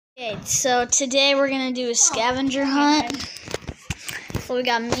Okay, so today we're gonna do a scavenger hunt. So we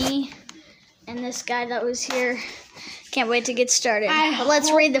got me and this guy that was here. Can't wait to get started. But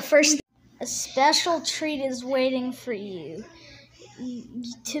let's read the first. A special treat is waiting for you.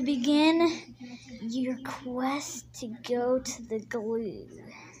 To begin your quest to go to the glue.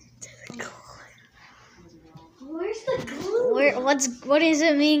 Where's the glue? What does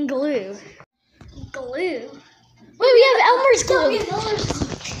it mean, glue? Glue. Wait, we have Elmer's glue.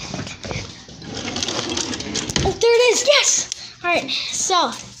 Oh, there it is. Yes. All right. So,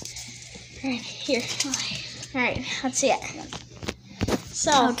 all right here. All right. Let's see it.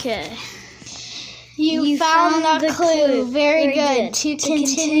 So, Okay. You found the clue. Very good. To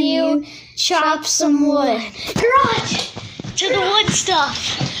continue, chop some wood. Garage. To the wood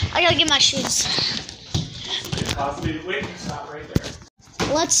stuff. I gotta get my shoes. Possibly the waiting stop right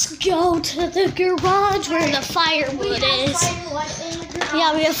there. Let's go to the garage where the firewood is. Firewood in the garage.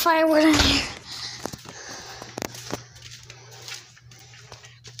 Yeah, we have firewood in here.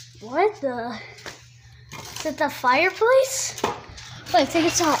 What the? Is it the fireplace? Wait, I think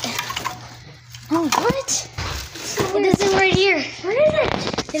it's hot. Oh, what? It isn't right here. Where is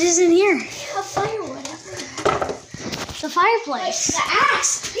it? It isn't here. We have firewood. The fireplace. The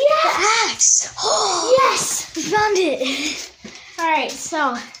axe. Yes. The axe. Oh, Yes. we found it. All right.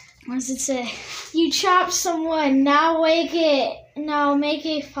 So What does it say? you chop some wood. Now make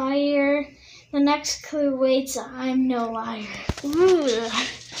a fire. The next clue waits. I'm no liar. Ooh. All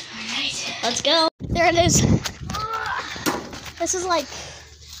right. Let's go. There it is. This is like,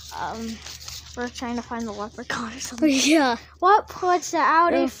 We're trying to find the leprechaun or something. yeah. What puts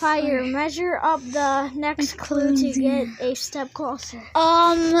out a The fire? Measure up the next clue to get a step closer.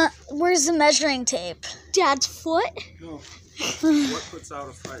 Where's the measuring tape? Dad's foot. No. What puts out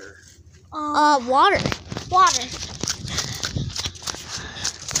a fire? Water. Water.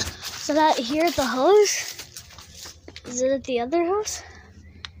 So that here at the hose? Is it at the other hose?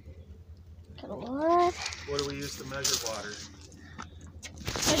 What? What do we use to measure water?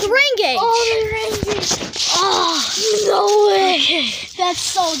 The rain gauge. Oh, the rain gauge. Oh, no way. Okay. That's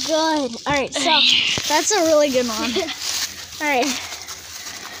so good. All right, so That's a really good one. all right.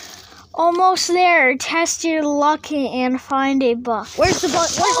 Almost there. Test your luck and find a buck. Where's the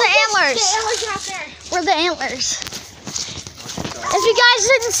Where's the antlers? The antlers are out there. Where are the antlers? If you guys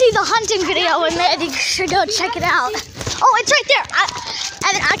didn't see the hunting video we made, you should go check it out. Oh, it's right there.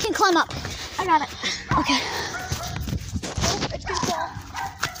 Evan, I can climb up. I got it. Okay.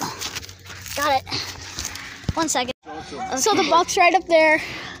 Got it. 1 second. So the buck's right up there.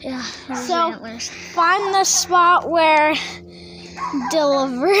 Yeah. So find the spot where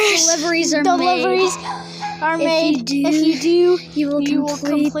deliveries are made. If you do, you will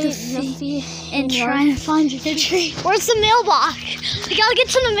complete the feat and try and find your tree. Where's the mailbox? We gotta get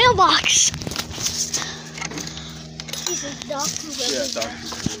to the mailbox. Yeah,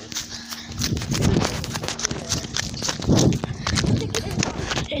 doctor.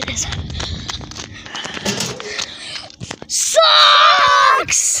 It is.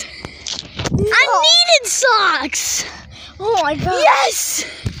 Socks! I needed socks! Oh my god. Yes!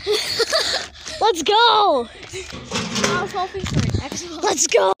 Let's go! I was hoping for an excellent. Let's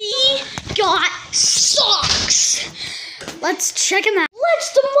go! We got socks! Let's check them out.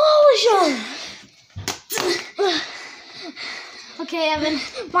 Let's demolish them. Okay, Evan.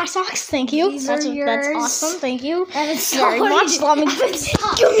 My socks, thank you. These That's are yours. awesome, thank you. Evan's Very much. Let me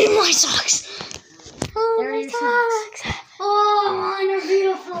give me my socks. Oh, There are my your socks. Oh, mine are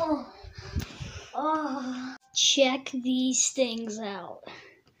beautiful. Oh, check these things out.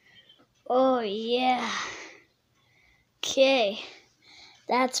 Oh, yeah. Okay,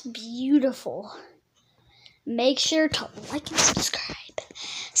 that's beautiful. Make sure to like and subscribe.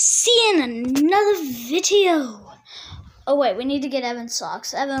 See you in another video. Oh, wait, we need to get Evan's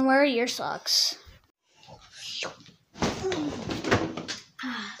socks. Evan, where are your socks?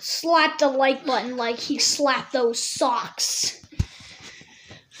 Slap the like button like he slapped those socks.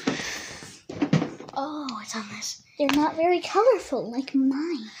 Oh, it's on this. They're not very colorful like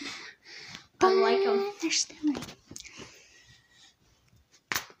mine. I like them. They're stunning.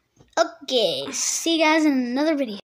 Okay, see you guys in another video.